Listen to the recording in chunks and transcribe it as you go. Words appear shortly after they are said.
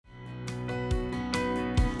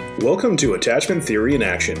Welcome to Attachment Theory in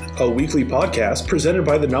Action, a weekly podcast presented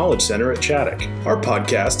by the Knowledge Center at Chaddock. Our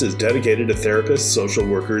podcast is dedicated to therapists, social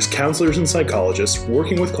workers, counselors, and psychologists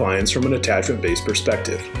working with clients from an attachment-based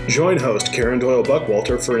perspective. Join host Karen Doyle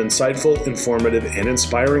Buckwalter for insightful, informative, and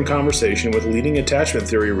inspiring conversation with leading attachment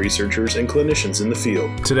theory researchers and clinicians in the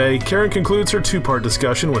field. Today, Karen concludes her two-part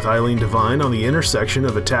discussion with Eileen Devine on the intersection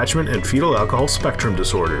of attachment and fetal alcohol spectrum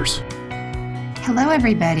disorders. Hello,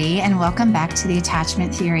 everybody, and welcome back to the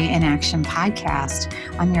Attachment Theory in Action podcast.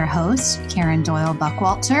 I'm your host, Karen Doyle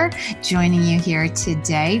Buckwalter, joining you here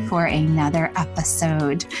today for another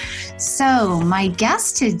episode. So my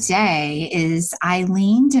guest today is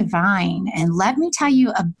Eileen Devine, and let me tell you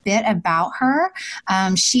a bit about her.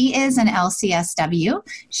 She is an LCSW.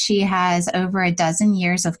 She has over a dozen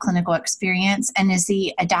years of clinical experience and is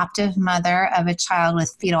the adoptive mother of a child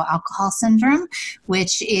with fetal alcohol syndrome,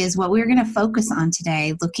 which is what we're going to focus on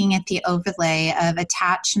today, looking at the overlay of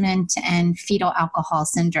attachment and fetal alcohol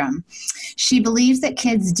syndrome. She believes that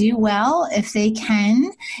kids do well if they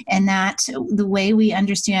can, and that the way we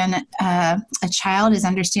understand a child is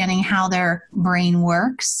understanding how their brain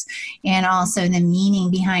works and also the meaning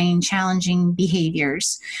behind challenging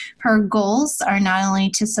behaviors. Her goals are not only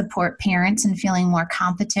to support parents in feeling more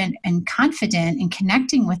competent and confident in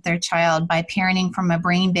connecting with their child by parenting from a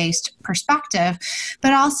brain-based perspective,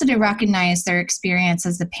 but also to recognize their experience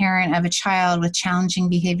as the parent of a child with challenging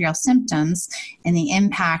behavioral symptoms and the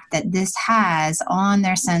impact that this has on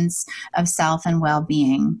their sense of self and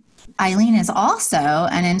well-being. Eileen is also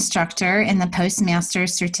an instructor in the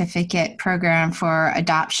Postmaster's Certificate Program for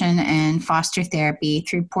Adoption and Foster Therapy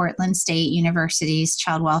through Portland State University's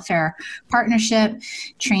Child Welfare Partnership,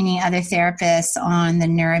 training other therapists on the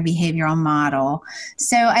neurobehavioral model.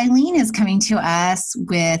 So Eileen is coming to us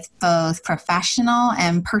with both professional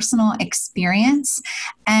and personal experience.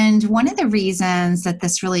 And one of the reasons that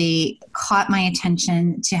this really caught my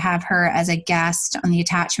attention to have her as a guest on the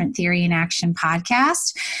Attachment Theory in Action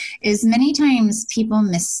podcast is many times people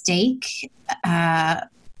mistake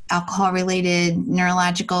alcohol-related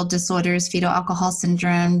neurological disorders, fetal alcohol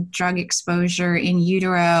syndrome, drug exposure in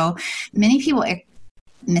utero. Many people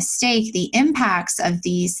mistake the impacts of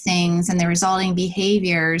these things and the resulting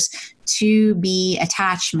behaviors to be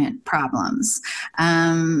attachment problems.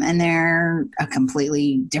 And they're a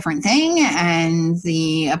completely different thing, and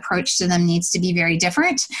the approach to them needs to be very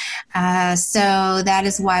different. So that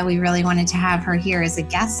is why we really wanted to have her here as a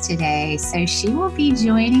guest today. So she will be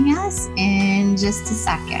joining us in just a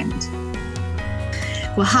second.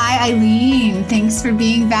 Well, hi, Eileen. Thanks for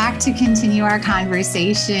being back to continue our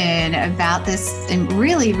conversation about this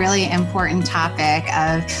really, really important topic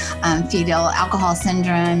of fetal alcohol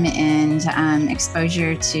syndrome and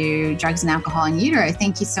exposure to drugs and alcohol in utero.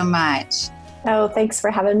 Thank you so much. Oh, thanks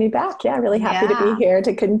for having me back. Yeah, really happy to be here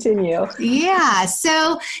to continue. Yeah.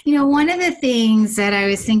 So, one of the things that I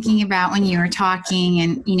was thinking about when you were talking,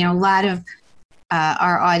 and, a lot of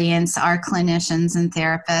our audience are clinicians and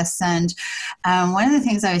therapists. And one of the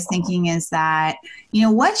things I was thinking is that,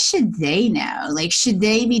 what should they know? Like, should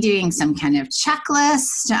they be doing some kind of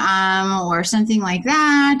checklist or something like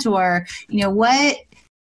that? Or, what?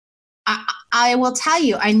 I will tell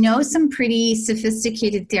you, I know some pretty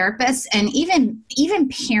sophisticated therapists and even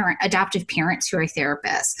adoptive parents who are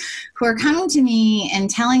therapists who are coming to me and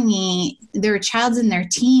telling me their child's in their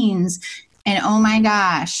teens and, oh my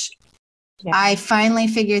gosh, yeah, I finally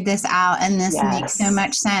figured this out, and this makes so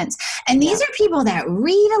much sense. And these are people that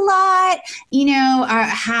read a lot,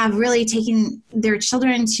 have really taken their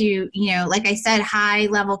children to, like I said,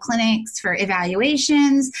 high-level clinics for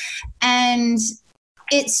evaluations. And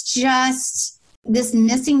it's just this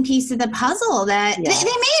missing piece of the puzzle that they may have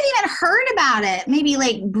even heard about it, maybe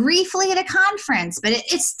like briefly at a conference, but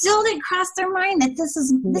it still didn't cross their mind that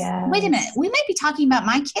wait a minute, we might be talking about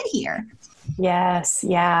my kid here. Yes.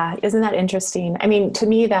 Yeah. Isn't that interesting? I mean, to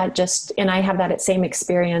me, and I have that same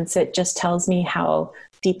experience. It just tells me how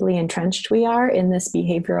deeply entrenched we are in this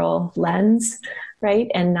behavioral lens,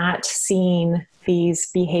 right? And not seeing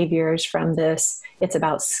these behaviors from this, it's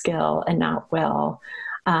about skill and not will.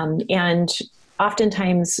 And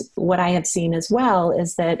oftentimes what I have seen as well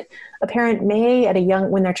is that a parent may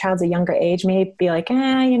when their child's a younger age, may be like,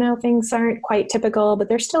 things aren't quite typical, but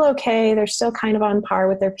they're still okay. They're still kind of on par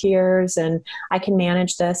with their peers, and I can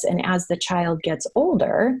manage this. And as the child gets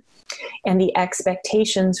older and the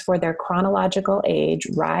expectations for their chronological age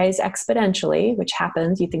rise exponentially, which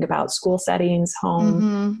happens, you think about school settings,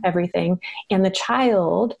 home, everything, and their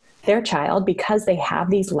child, because they have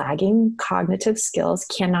these lagging cognitive skills,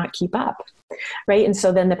 cannot keep up. right? And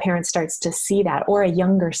so then the parent starts to see that, or a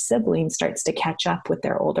younger sibling starts to catch up with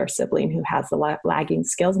their older sibling who has the lagging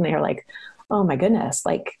skills, and they're like, oh my goodness,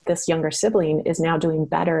 like this younger sibling is now doing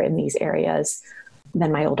better in these areas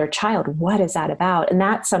than my older child. What is that about? And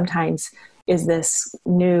that sometimes is this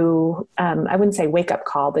new, I wouldn't say wake up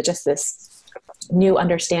call, but just this new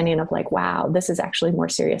understanding of like, wow, this is actually more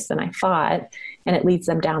serious than I thought. And it leads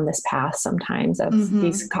them down this path sometimes of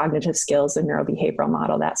these cognitive skills and neurobehavioral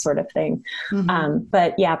model, that sort of thing.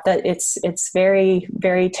 But yeah, it's very,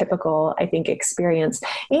 very typical, I think, experience.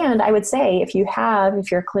 And I would say if you're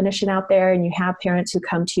a clinician out there and you have parents who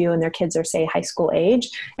come to you and their kids are, say, high school age,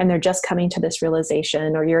 and they're just coming to this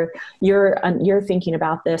realization, or you're thinking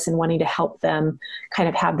about this and wanting to help them kind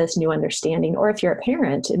of have this new understanding, or if you're a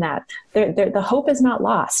parent in that, the hope is not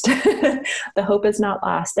lost. The hope is not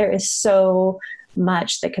lost. There is so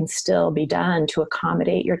much that can still be done to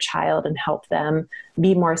accommodate your child and help them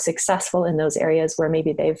be more successful in those areas where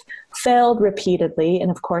maybe they've failed repeatedly,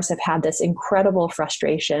 and of course have had this incredible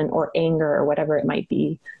frustration or anger or whatever it might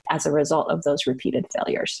be as a result of those repeated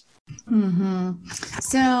failures.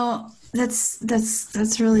 So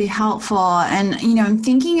that's really helpful. And, I'm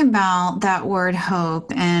thinking about that word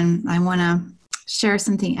hope, and I want to share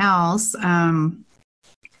something else.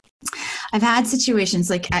 I've had situations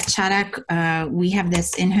like at Chaddock, we have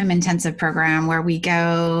this in-home intensive program where we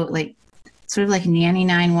go like sort of like Nanny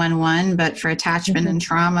 911, but for attachment and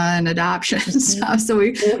trauma and adoption and stuff. So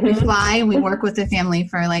we fly and we work with the family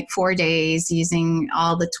for like 4 days using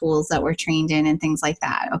all the tools that we're trained in and things like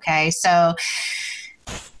that. Okay. So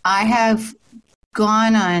I have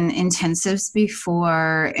gone on intensives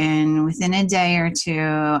before, and within a day or two,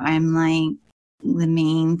 I'm like, the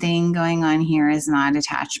main thing going on here is not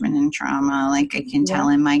attachment and trauma. Like I can tell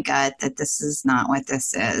in my gut that this is not what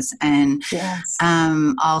this is. And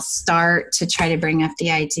I'll start to try to bring up the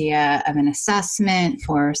idea of an assessment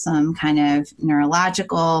for some kind of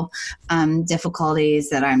neurological difficulties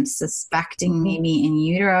that I'm suspecting maybe in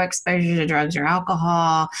utero exposure to drugs or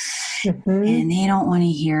alcohol. And they don't want to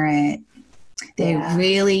hear it. They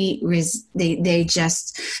really, they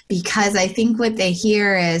just, because I think what they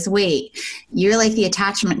hear is, wait, you're like the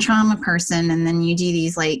attachment trauma person, and then you do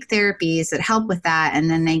these like therapies that help with that, and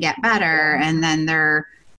then they get better, and then they're,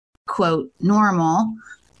 quote, normal,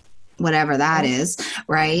 whatever that is,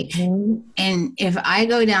 right? And if I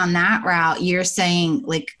go down that route, you're saying,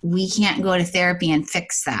 like, we can't go to therapy and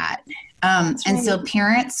fix that. So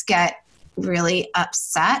parents get really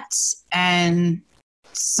upset and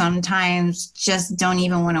sometimes just don't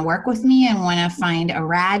even want to work with me and want to find a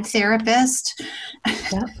rad therapist.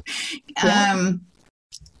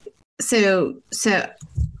 So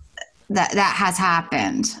that has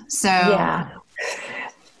happened. So yeah.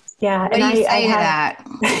 What do you say to that?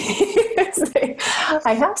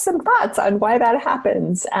 I have some thoughts on why that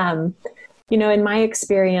happens. In my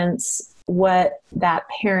experience, what that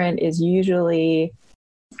parent is usually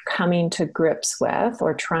coming to grips with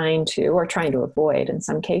or trying to avoid in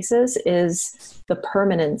some cases is the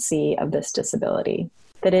permanency of this disability,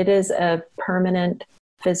 that it is a permanent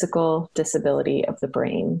physical disability of the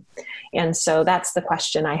brain. And so that's the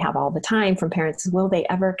question I have all the time from parents. Will they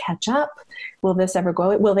ever catch up? Will this ever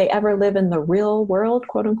go? Will they ever live in the real world,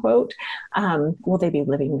 quote unquote? Will they be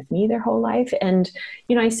living with me their whole life? And,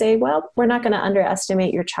 I say, well, we're not going to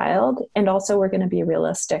underestimate your child. And also we're going to be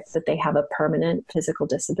realistic that they have a permanent physical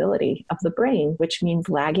disability of the brain, which means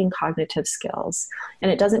lagging cognitive skills.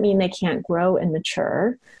 And it doesn't mean they can't grow and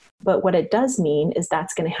mature. But what it does mean is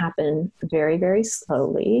that's going to happen very, very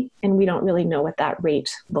slowly. And we don't really know what that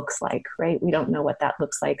rate looks like, right? We don't know what that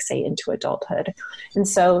looks like, say, into adulthood. And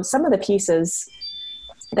so some of the pieces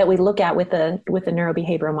that we look at with the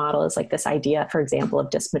neurobehavioral model is like this idea, for example,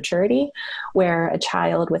 of dysmaturity, where a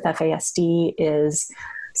child with FASD is,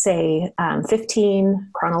 say, 15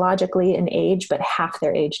 chronologically in age, but half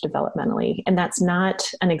their age developmentally. And that's not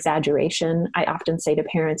an exaggeration. I often say to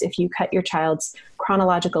parents, if you cut your child's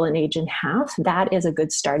chronological in age in half, that is a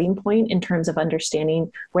good starting point in terms of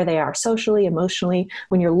understanding where they are socially, emotionally.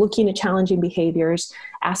 When you're looking at challenging behaviors,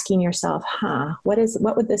 asking yourself,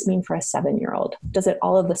 what would this mean for a 7-year-old? Does it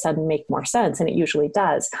all of a sudden make more sense? And it usually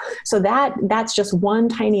does. So that's just one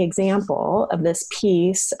tiny example of this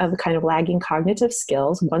piece of kind of lagging cognitive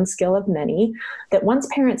skills, one skill of many, that once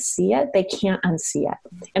parents see it, they can't unsee it.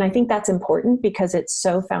 And I think that's important because it's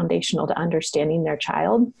so foundational to understanding their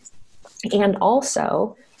child. And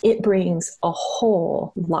also, it brings a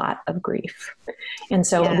whole lot of grief. And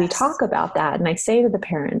so we talk about that. And I say to the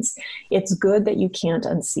parents, it's good that you can't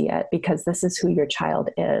unsee it because this is who your child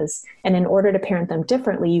is. And in order to parent them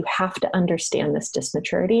differently, you have to understand this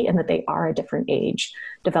dysmaturity and that they are a different age,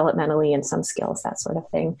 developmentally and some skills, that sort of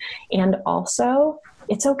thing. And also,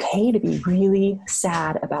 it's okay to be really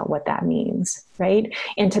sad about what that means, right?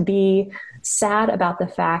 And to be sad about the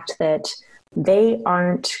fact that they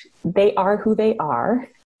are who they are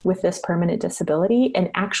with this permanent disability. And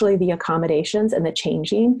actually the accommodations and the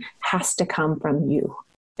changing has to come from you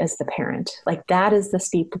as the parent. Like that is the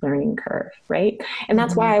steep learning curve, right? And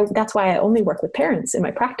that's why I only work with parents in my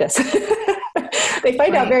practice. They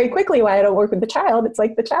find out very quickly why I don't work with the child. It's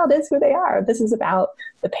like the child is who they are. This is about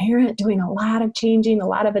the parent doing a lot of changing, a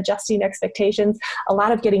lot of adjusting expectations, a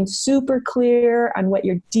lot of getting super clear on what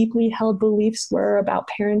your deeply held beliefs were about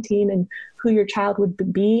parenting and who your child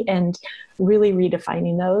would be, and really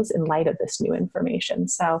redefining those in light of this new information.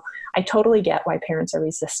 So I totally get why parents are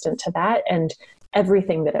resistant to that and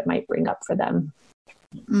everything that it might bring up for them.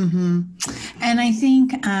 Mm-hmm. And I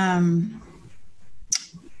think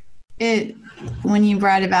when you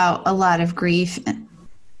brought about a lot of grief,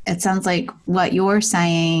 it sounds like what you're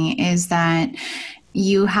saying is that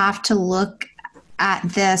you have to look at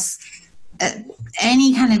this,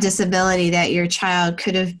 any kind of disability that your child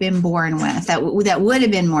could have been born with that would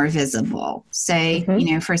have been more visible. Say,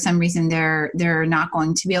 for some reason they're not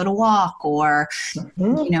going to be able to walk or,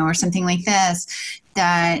 or something like this,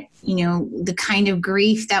 that, the kind of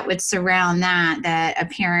grief that would surround that a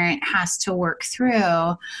parent has to work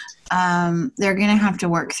through, they're going to have to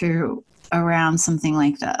work through around something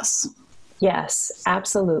like this. Yes,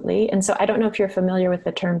 absolutely. And so I don't know if you're familiar with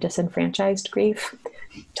the term disenfranchised grief.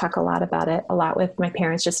 Talk a lot about it, a lot with my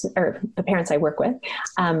parents, or the parents I work with,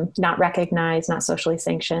 not recognized, not socially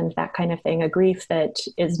sanctioned, that kind of thing, a grief that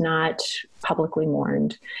is not publicly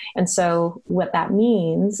mourned. And so what that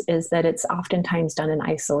means is that it's oftentimes done in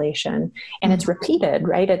isolation and it's repeated,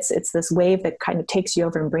 right? It's this wave that kind of takes you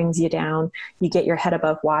over and brings you down. You get your head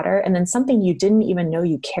above water and then something you didn't even know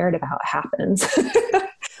you cared about happens.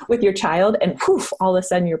 With your child and poof, all of a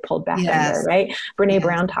sudden you're pulled back under, right? Brene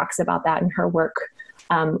Brown talks about that in her work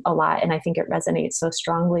a lot. And I think it resonates so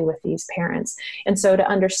strongly with these parents. And so to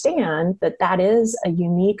understand that that is a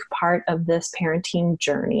unique part of this parenting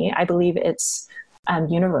journey, I believe it's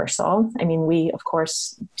universal. I mean, we, of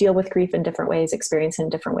course, deal with grief in different ways, experience in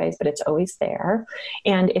different ways, but it's always there.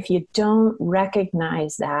 And if you don't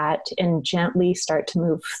recognize that and gently start to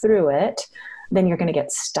move through it, then you're going to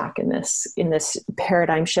get stuck in this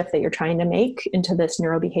paradigm shift that you're trying to make into this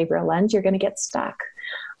neurobehavioral lens. You're going to get stuck.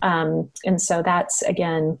 And so that's,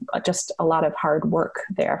 again, just a lot of hard work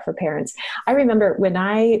there for parents. I remember when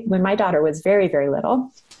my daughter was very, very little,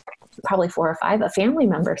 probably 4 or 5, a family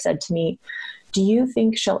member said to me, "Do you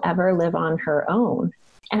think she'll ever live on her own?"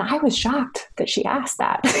 And I was shocked that she asked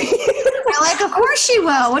that. Like, of course she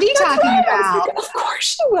will. What are you talking about? Like, of course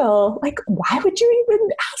she will. Like, why would you even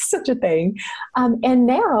ask such a thing? And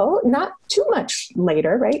now, not too much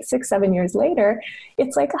later, right? 6, 7 years later,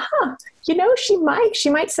 it's like, she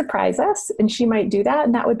might surprise us and she might do that.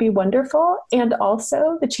 And that would be wonderful. And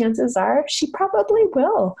also the chances are she probably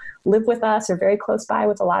will live with us or very close by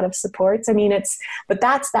with a lot of supports. I mean, but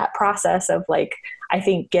that's that process of like, I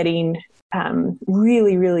think getting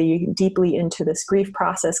really, really deeply into this grief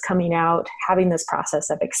process, coming out, having this process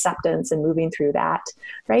of acceptance and moving through that,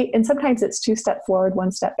 right? And sometimes it's 2 steps forward,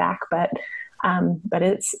 1 step back, but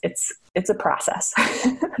it's a process.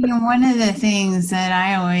 One of the things that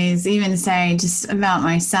I always even say just about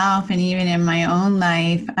myself and even in my own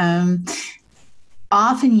life,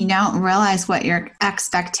 often you don't realize what your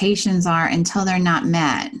expectations are until they're not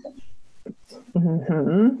met. And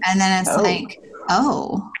then it's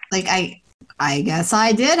I guess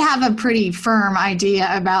I did have a pretty firm idea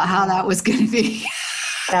about how that was going to be.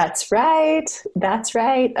 That's right.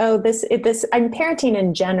 Oh, parenting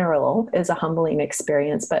in general is a humbling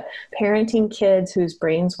experience, but parenting kids whose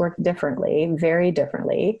brains work differently, very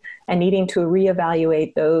differently, and needing to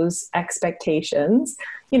reevaluate those expectations,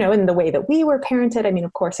 in the way that we were parented. I mean,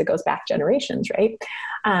 of course, it goes back generations, right?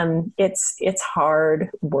 It's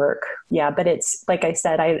hard work. Yeah. But it's, like I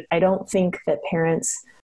said, I don't think that parents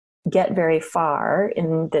get very far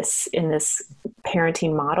in this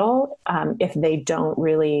parenting model if they don't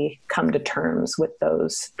really come to terms with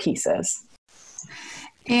those pieces.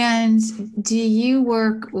 And do you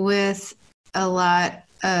work with a lot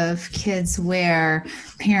of kids where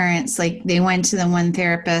parents, like, they went to the one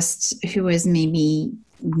therapist who was maybe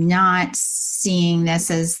not seeing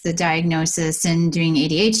this as the diagnosis and doing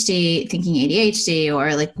ADHD, thinking ADHD,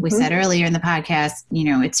 or like we said earlier in the podcast,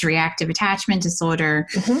 it's reactive attachment disorder,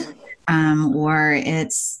 or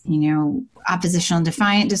it's, oppositional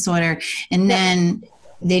defiant disorder. And then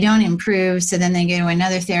they don't improve. So then they go to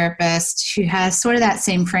another therapist who has sort of that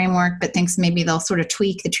same framework, but thinks maybe they'll sort of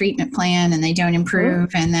tweak the treatment plan and they don't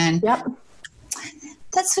improve. And then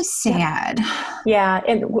that's so sad. Yeah.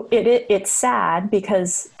 And it's sad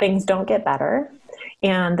because things don't get better.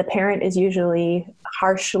 And the parent is usually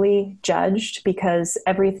harshly judged because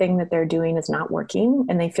everything that they're doing is not working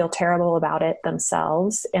and they feel terrible about it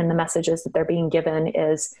themselves. And the messages that they're being given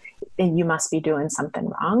is, you must be doing something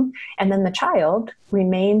wrong. And then the child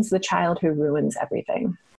remains the child who ruins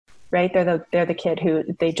everything. Right? They're the kid who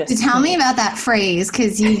they just... So tell me about that phrase,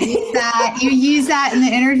 because you use that in the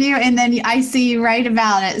interview, and then I see you write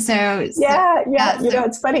about it. So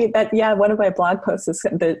it's funny that one of my blog posts is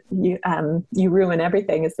that you ruin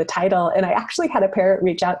everything is the title, and I actually had a parent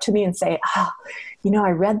reach out to me and say, I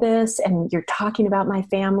read this, and you're talking about my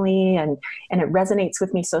family, and it resonates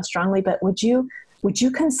with me so strongly. But would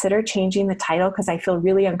you consider changing the title? Because I feel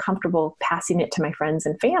really uncomfortable passing it to my friends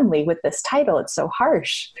and family with this title. It's so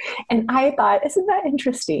harsh. And I thought, isn't that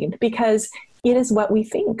interesting? Because it is what we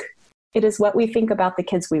think. It is what we think about the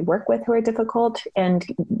kids we work with who are difficult, and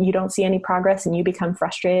you don't see any progress and you become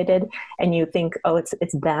frustrated and you think, oh, it's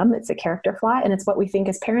them, it's a character flaw. And it's what we think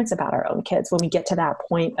as parents about our own kids when we get to that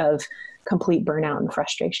point of complete burnout and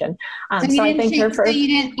frustration. So I thank her for... So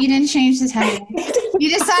you didn't change the title. You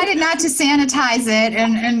decided not to sanitize it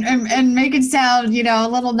and make it sound, a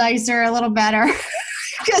little nicer, a little better.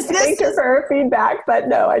 Thank her for her feedback, but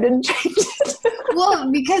no, I didn't change it.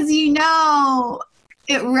 Well, because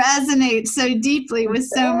it resonates so deeply with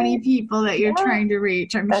so many people that you're trying to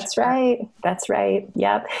reach. That's right.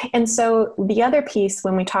 Yep. And so the other piece,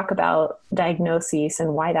 when we talk about diagnoses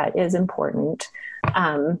and why that is important,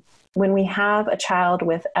 when we have a child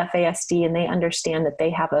with FASD and they understand that they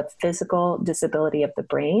have a physical disability of the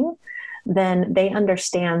brain, then they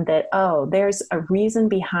understand that, there's a reason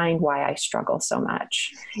behind why I struggle so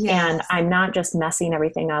much. Yes. And I'm not just messing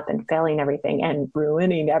everything up and failing everything and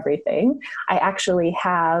ruining everything. I actually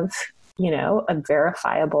have, a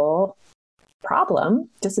verifiable problem,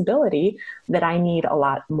 disability that I need a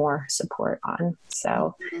lot more support on.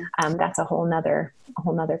 So that's a whole nother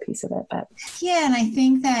piece of it. But yeah, and I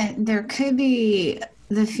think that there could be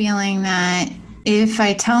the feeling that if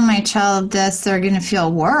I tell my child this, they're going to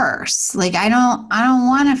feel worse. Like I don't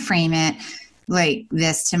want to frame it like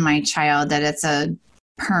this to my child, that it's a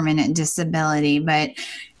permanent disability, but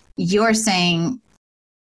you're saying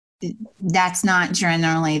that's not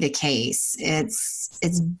generally the case. It's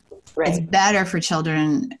right. It's better for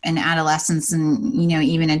children and adolescents and,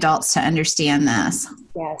 even adults to understand this.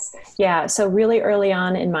 Yes. Yeah. So really early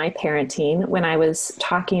on in my parenting, when I was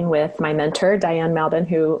talking with my mentor, Diane Malbin,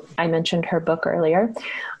 who I mentioned her book earlier,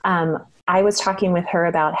 I was talking with her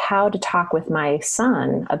about how to talk with my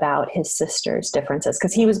son about his sister's differences,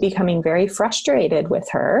 because he was becoming very frustrated with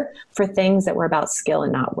her for things that were about skill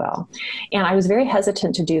and not will. And I was very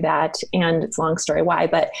hesitant to do that. And it's a long story why,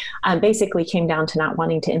 but basically came down to not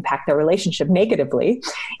wanting to impact their relationship negatively.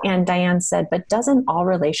 And Diane said, but doesn't all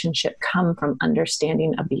relationship come from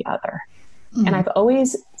understanding of the other? Mm-hmm. And I've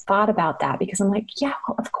always thought about that because I'm like, yeah,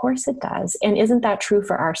 well, of course it does. And isn't that true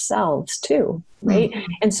for ourselves too? Right.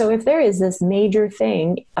 Mm-hmm. And so if there is this major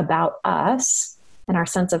thing about us and our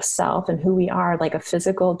sense of self and who we are, like a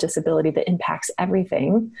physical disability that impacts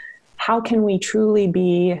everything, how can we truly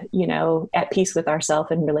be, at peace with ourselves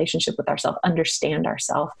and relationship with ourselves, understand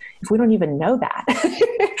ourselves if we don't even know that,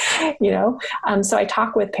 So I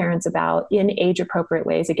talk with parents about, in age appropriate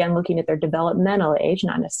ways, again, looking at their developmental age,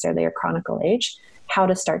 not necessarily their chronicle age, how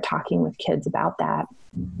to start talking with kids about that.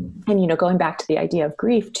 And, going back to the idea of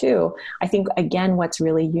grief too, I think, again, what's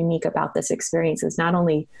really unique about this experience is not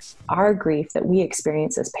only our grief that we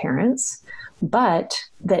experience as parents, but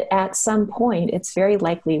that at some point, it's very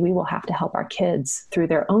likely we will have to help our kids through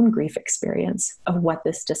their own grief experience of what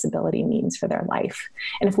this disability means for their life.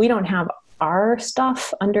 And if we don't have our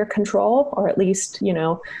stuff under control, or at least,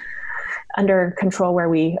 under control where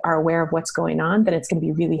we are aware of what's going on, then it's going to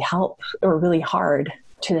be really hard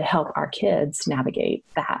to help our kids navigate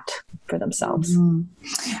that for themselves. Mm-hmm.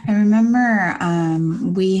 I remember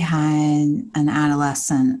we had an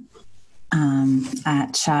adolescent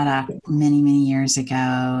at Shattuck many, many years ago.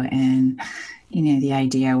 And, the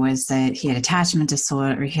idea was that he had attachment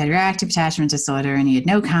disorder, he had reactive attachment disorder, and he had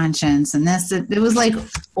no conscience. And it was like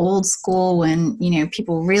old school when,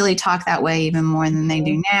 people really talk that way even more than they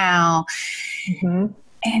do now. Mm-hmm.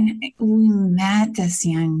 And we met this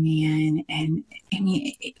young man, and I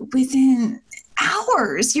mean, within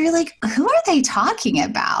hours, you're like, who are they talking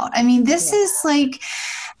about? I mean, this is like,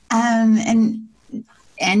 and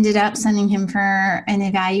ended up sending him for an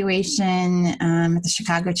evaluation at the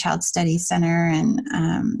Chicago Child Studies Center,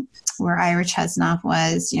 and where Ira Chesnoff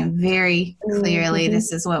was, very clearly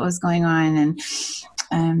this is what was going on.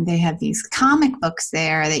 And they have these comic books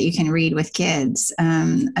there that you can read with kids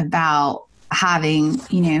about having,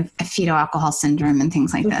 a fetal alcohol syndrome and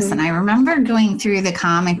things like this. And I remember going through the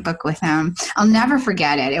comic book with him. I'll never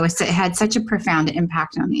forget it. It had such a profound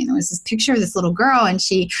impact on me. And there was this picture of this little girl, and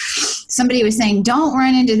somebody was saying, don't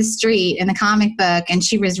run into the street in the comic book. And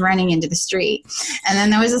she was running into the street. And then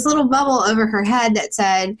there was this little bubble over her head that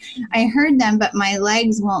said, I heard them, but my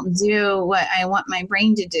legs won't do what I want my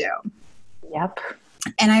brain to do. Yep.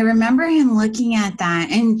 And I remember him looking at that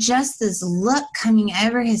and just this look coming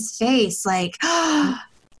over his face like, oh,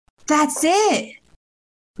 that's it.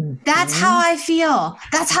 That's how I feel.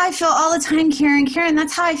 That's how I feel all the time, Karen.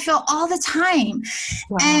 That's how I feel all the time.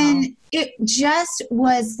 Wow. And it just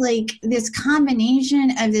was like this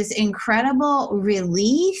combination of this incredible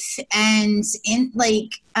relief and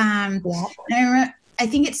I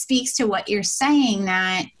think it speaks to what you're saying,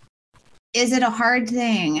 that is it a hard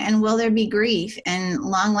thing, and will there be grief and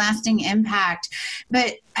long-lasting impact?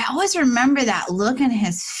 But I always remember that look in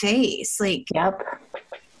his face, like, yep.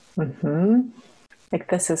 Mm-hmm. Like,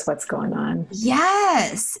 this is what's going on.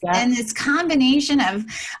 Yes. Yep. And this combination of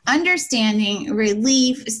understanding,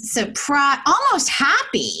 relief, surprise, almost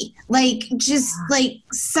happy, like just like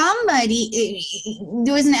somebody,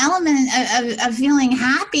 there was an element of feeling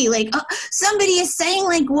happy, like, oh, somebody is saying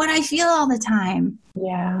like what I feel all the time.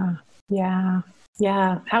 Yeah. Yeah.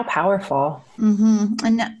 Yeah. How powerful. Mm-hmm.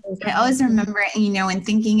 And I always remember, in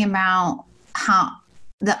thinking about how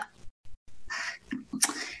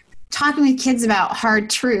talking with kids about hard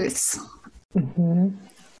truths. Mm-hmm.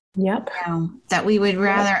 Yep. That we would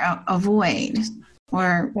rather avoid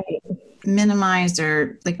or minimize,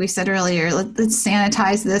 or like we said earlier, let's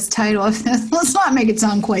sanitize this title of this. Let's not make it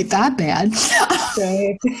sound quite that bad.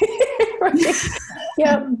 Right. Right.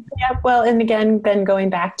 Yep. Well, and again, then going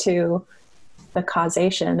back to the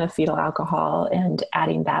causation of fetal alcohol and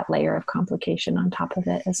adding that layer of complication on top of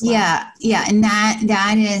it as well. Yeah. And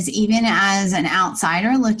that is, even as an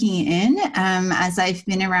outsider looking in, as I've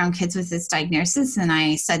been around kids with this diagnosis, and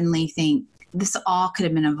I suddenly think this all could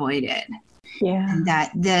have been avoided. Yeah. And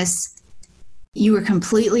that you were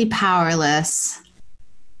completely powerless,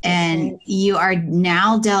 and you are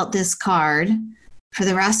now dealt this card for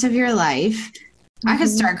the rest of your life. I could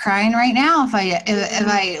start crying right now if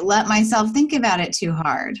I let myself think about it too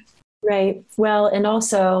hard. Right. Well, and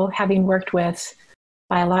also having worked with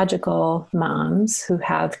biological moms who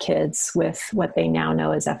have kids with what they now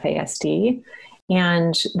know as FASD.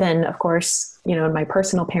 And then, of course, in my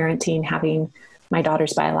personal parenting, having my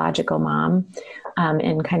daughter's biological mom,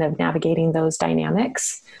 and kind of navigating those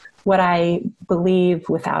dynamics. What I believe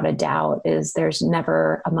without a doubt is there's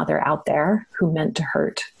never a mother out there who meant to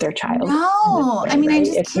hurt their child. No, I mean,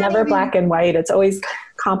 it's never black and white. It's always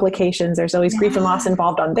complications. There's always grief and loss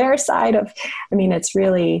involved on their side of, it's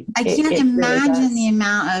really, I can't imagine the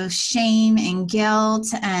amount of shame and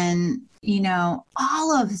guilt and,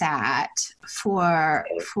 all of that for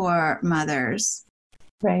mothers.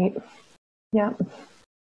 Right. Yep.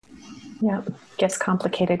 Gets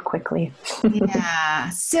complicated quickly. Yeah.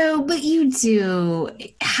 So, but you do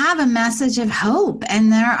have a message of hope,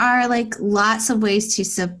 and there are lots of ways to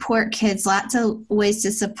support kids, lots of ways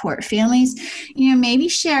to support families. Maybe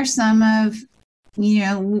share some of,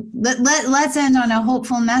 let's end on a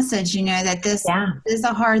hopeful message, that this is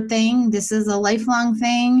a hard thing. This is a lifelong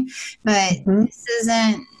thing, but this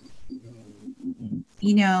isn't,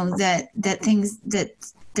 that things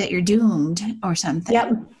that you're doomed or something.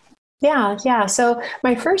 Yep. Yeah. So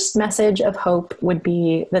my first message of hope would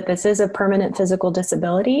be that this is a permanent physical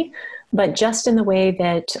disability, but just in the way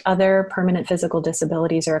that other permanent physical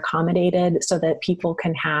disabilities are accommodated so that people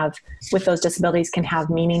with those disabilities can have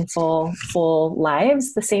meaningful, full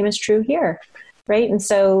lives, the same is true here, right? And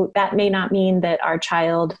so that may not mean that our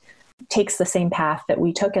child takes the same path that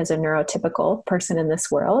we took as a neurotypical person in this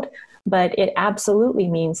world, but it absolutely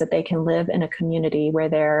means that they can live in a community where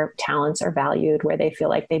their talents are valued, where they feel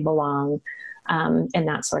like they belong, and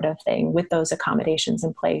that sort of thing, with those accommodations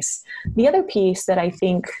in place. The other piece that I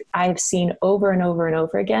think I've seen over and over and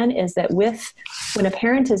over again is that when a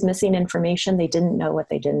parent is missing information, they didn't know what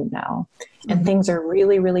they didn't know. And things are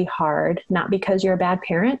really, really hard, not because you're a bad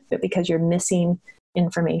parent, but because you're missing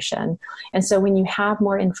information. And so when you have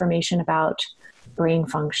more information about brain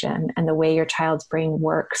function and the way your child's brain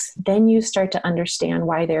works, then you start to understand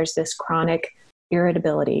why there's this chronic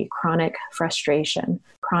irritability, chronic frustration,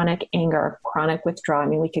 chronic anger, chronic withdrawal. I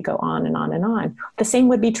mean, we could go on and on and on. The same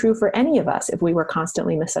would be true for any of us. If we were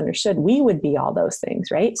constantly misunderstood, we would be all those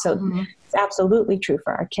things, right? So it's absolutely true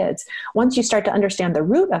for our kids. Once you start to understand the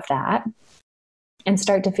root of that and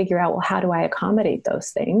start to figure out, well, how do I accommodate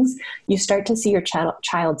those things? You start to see your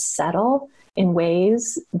child settle in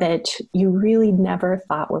ways that you really never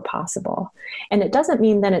thought were possible. And it doesn't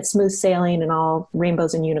mean that it's smooth sailing and all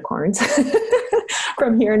rainbows and unicorns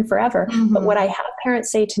from here and forever. But what I have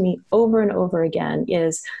parents say to me over and over again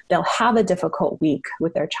is they'll have a difficult week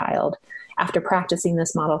with their child after practicing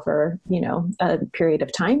this model for, a period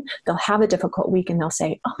of time. They'll have a difficult week and they'll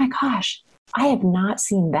say, oh my gosh, I have not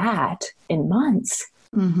seen that in months.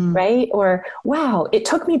 Right? Or, wow, it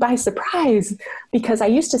took me by surprise because I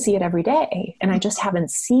used to see it every day and I just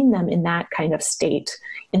haven't seen them in that kind of state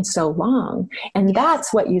in so long. And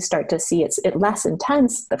that's what you start to see. It's less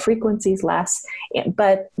intense, the frequency's less,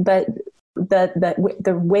 but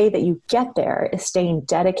the way that you get there is staying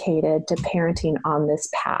dedicated to parenting on this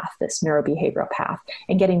path, this neurobehavioral path,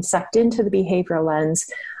 and getting sucked into the behavioral lens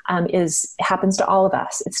happens to all of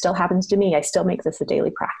us. It still happens to me. I still make this a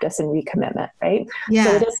daily practice and recommitment, right?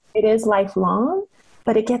 Yeah. So it is lifelong,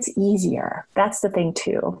 but it gets easier. That's the thing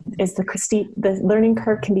too, is the learning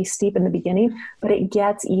curve can be steep in the beginning, but it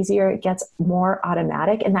gets easier. It gets more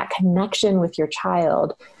automatic, and that connection with your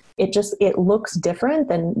child, it looks different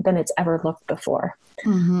than it's ever looked before.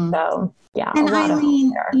 So yeah. And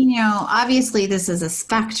Eileen, obviously this is a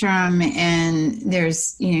spectrum and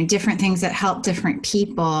there's, different things that help different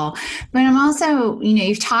people, but I'm also,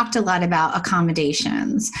 you've talked a lot about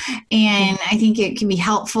accommodations, and I think it can be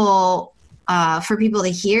helpful for people to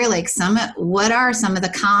hear, what are some of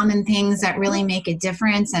the common things that really make a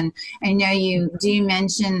difference? And I know you do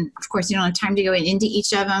mention, of course, you don't have time to go into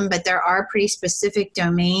each of them, but there are pretty specific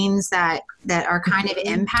domains that are kind of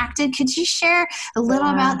impacted. Could you share a little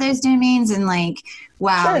about those domains and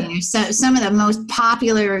so some of the most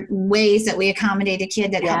popular ways that we accommodate a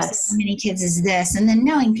kid that helps so many kids is this, and then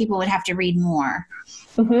knowing people would have to read more.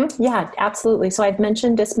 Yeah, absolutely. So I've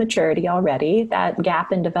mentioned dysmaturity already, that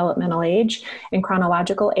gap in developmental age and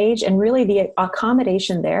chronological age. And really the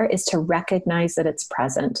accommodation there is to recognize that it's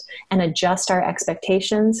present and adjust our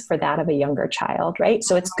expectations for that of a younger child, right?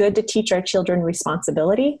 So it's good to teach our children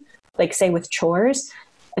responsibility, like say with chores.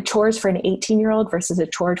 A chores for an 18-year-old versus a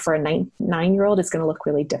chore for a 9-year-old is going to look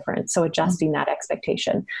really different. So adjusting that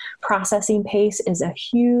expectation. Processing pace is a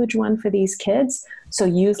huge one for these kids. So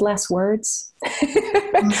use less words,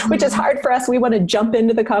 which is hard for us. We want to jump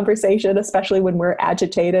into the conversation, especially when we're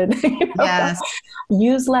agitated. Yes.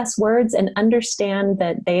 Use less words and understand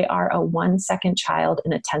that they are a 1-second child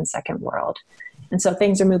in a 10-second world. And so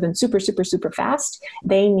things are moving super, super, super fast.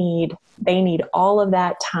 They need all of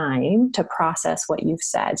that time to process what you've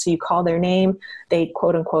said. So you call their name, they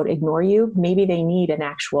quote unquote ignore you. Maybe they need an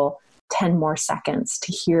actual 10 more seconds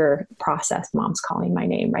to process mom's calling my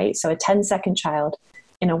name, right? So a 10-second child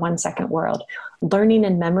in a 1-second world. Learning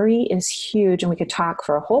and memory is huge. And we could talk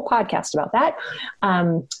for a whole podcast about that.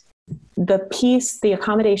 The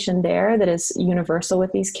accommodation there that is universal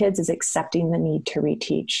with these kids is accepting the need to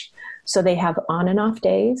reteach. So they have on and off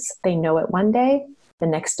days. They know it one day. The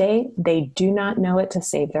next day, they do not know it to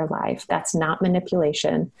save their life. That's not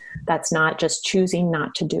manipulation. That's not just choosing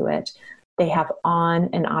not to do it. They have on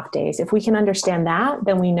and off days. If we can understand that,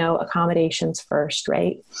 then we know accommodations first,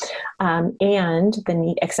 right? And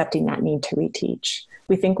accepting that need to reteach.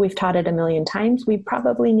 We think we've taught it 1,000,000 times. We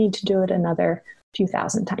probably need to do it another few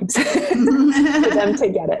thousand times for them to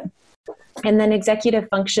get it. And then executive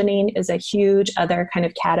functioning is a huge other kind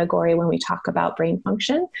of category when we talk about brain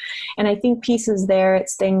function. And I think pieces there,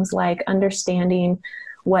 it's things like understanding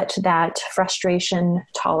what that frustration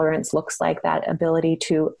tolerance looks like, that ability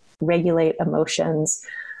to regulate emotions,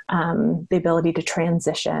 the ability to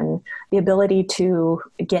transition, the ability to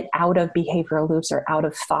get out of behavioral loops or out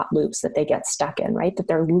of thought loops that they get stuck in, right? That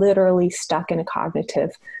they're literally stuck in a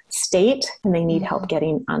cognitive state and they need help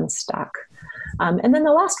getting unstuck. And then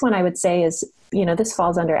the last one I would say is, this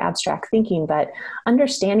falls under abstract thinking, but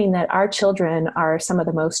understanding that our children are some of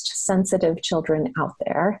the most sensitive children out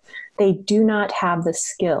there. They do not have the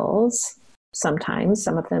skills. Sometimes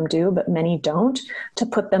some of them do, but many don't, to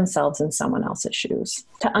put themselves in someone else's shoes,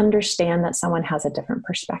 to understand that someone has a different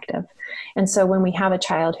perspective. And so when we have a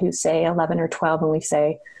child who's say 11 or 12 and we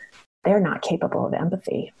say they're not capable of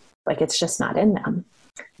empathy, like it's just not in them,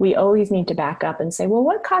 we always need to back up and say, well,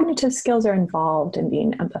 what cognitive skills are involved in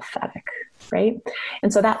being empathetic, right?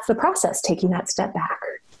 And so that's the process, taking that step back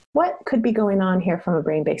what could be going on here from a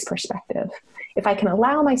brain-based perspective? If I can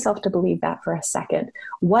allow myself to believe that for a second,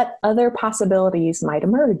 what other possibilities might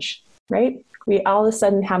emerge, right? We all of a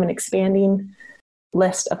sudden have an expanding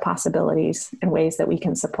list of possibilities and ways that we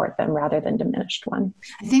can support them rather than diminished one.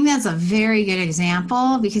 I think that's a very good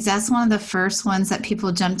example, because that's one of the first ones that people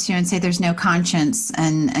jump to and say there's no conscience.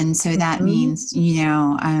 And so that means,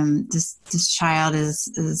 this child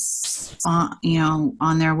is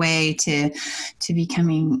on their way to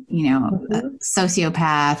becoming, a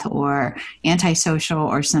sociopath or antisocial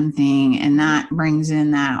or something. And that brings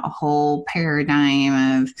in that whole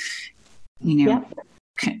paradigm of,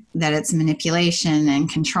 that it's manipulation and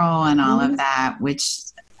control and all of that, which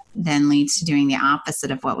then leads to doing the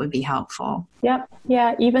opposite of what would be helpful. Yep.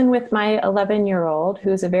 Yeah. Even with my 11-year-old,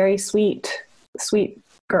 who's a very sweet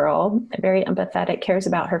girl, very empathetic, cares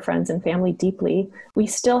about her friends and family deeply, we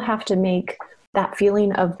still have to make that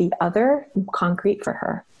feeling of the other concrete for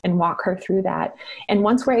her and walk her through that. And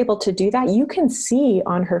once we're able to do that, you can see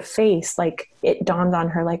on her face, like it dawned on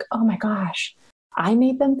her, like, oh my gosh, I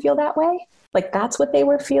made them feel that way. Like that's what they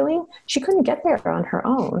were feeling. She couldn't get there on her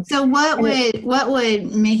own. So what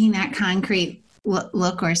would making that concrete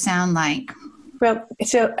look or sound like? Well,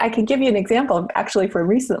 so I can give you an example actually from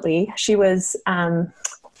recently. She was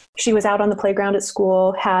out on the playground at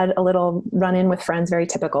school, had a little run-in with friends, very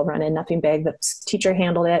typical run-in, nothing big. The teacher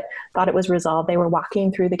handled it, thought it was resolved. They were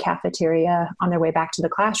walking through the cafeteria on their way back to the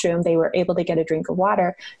classroom. They were able to get a drink of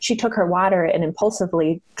water. She took her water and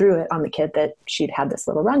impulsively threw it on the kid that she'd had this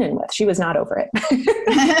little run-in with. She was not over it.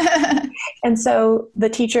 And so the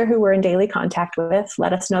teacher, who we're in daily contact with,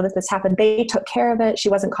 let us know that this happened. They took care of it. She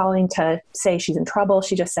wasn't calling to say she's in trouble.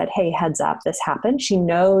 She just said, hey, heads up, this happened. She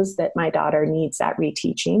knows that my daughter needs that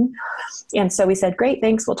reteaching. And so we said, great,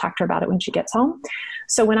 thanks. We'll talk to her about it when she gets home.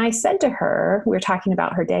 So when I said to her, we were talking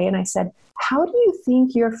about her day, and I said, how do you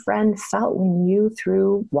think your friend felt when you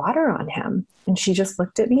threw water on him? And she just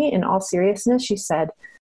looked at me in all seriousness. She said,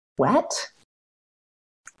 wet?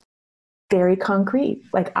 Very concrete.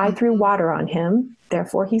 Like, I threw water on him,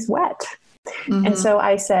 therefore he's wet. Mm-hmm. And so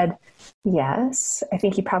I said, yes, I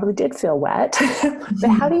think he probably did feel wet. But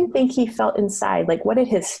how do you think he felt inside? Like, what did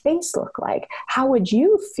his face look like? How would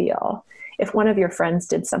you feel if one of your friends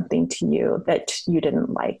did something to you that you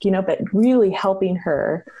didn't like, but really helping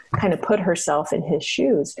her kind of put herself in his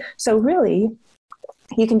shoes. So really,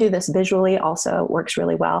 you can do this visually also, works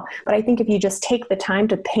really well. But I think if you just take the time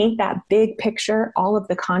to paint that big picture, all of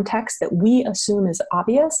the context that we assume is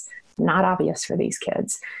obvious, not obvious for these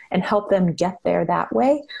kids, and help them get there that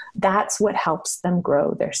way, that's what helps them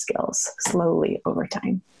grow their skills slowly over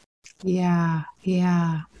time. Yeah.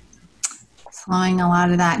 Slowing a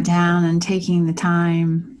lot of that down and taking the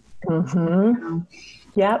time. Mm-hmm.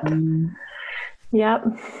 Yep. Yep.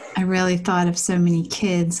 I really thought of so many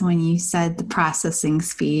kids when you said the processing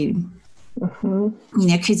speed. Mm-hmm.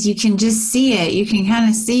 Because you can just see it. You can kind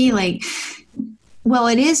of see well,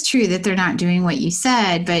 it is true that they're not doing what you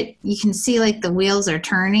said, but you can see the wheels are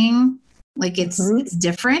turning. It's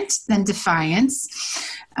different than defiance.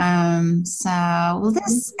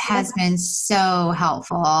 This has been so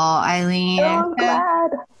helpful, Eileen. So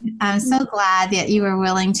glad. I'm so glad that you were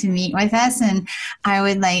willing to meet with us, and I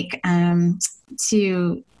would like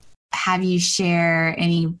to have you share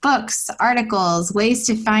any books, articles, ways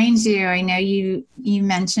to find you. I know you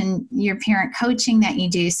mentioned your parent coaching that you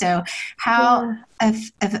do. So how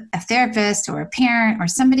if a therapist or a parent or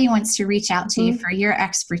somebody wants to reach out to you for your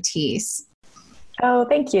expertise? Oh,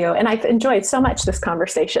 thank you. And I've enjoyed so much this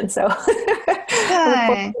conversation. So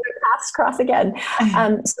paths cross again.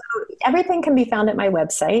 So everything can be found at my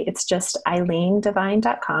website. It's just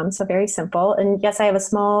eileendevine.com. So very simple. And yes, I have a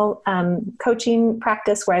small coaching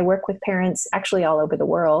practice where I work with parents actually all over the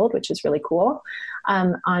world, which is really cool,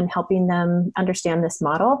 on helping them understand this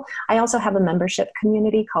model. I also have a membership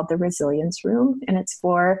community called the Resilience Room, and it's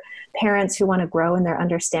for parents who want to grow in their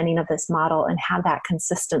understanding of this model and have that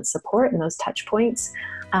consistent support and those touch points.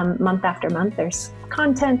 Month after month, there's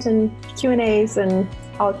content and Q&As and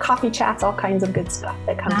all coffee chats, all kinds of good stuff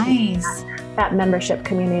that comes from that membership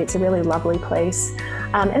community. It's a really lovely place.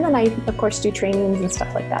 And then I, of course, do trainings and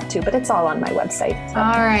stuff like that too, but it's all on my website. So.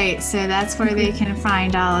 All right. So that's where they can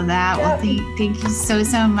find all of that. Yep. Well, thank you so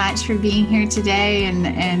much for being here today.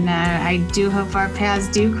 And I do hope our paths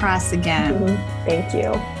do cross again. Mm-hmm. Thank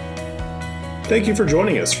you. Thank you for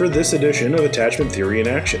joining us for this edition of Attachment Theory in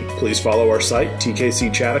Action. Please follow our site,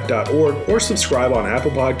 tkcchaddock.org, or subscribe on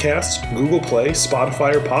Apple Podcasts, Google Play,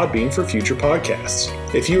 Spotify, or Podbean for future podcasts.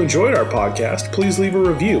 If you enjoyed our podcast, please leave a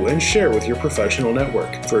review and share with your professional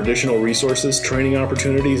network. For additional resources, training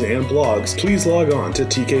opportunities, and blogs, please log on to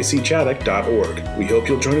tkcchaddock.org. We hope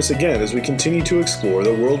you'll join us again as we continue to explore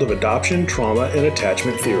the world of adoption, trauma, and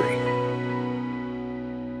attachment theory.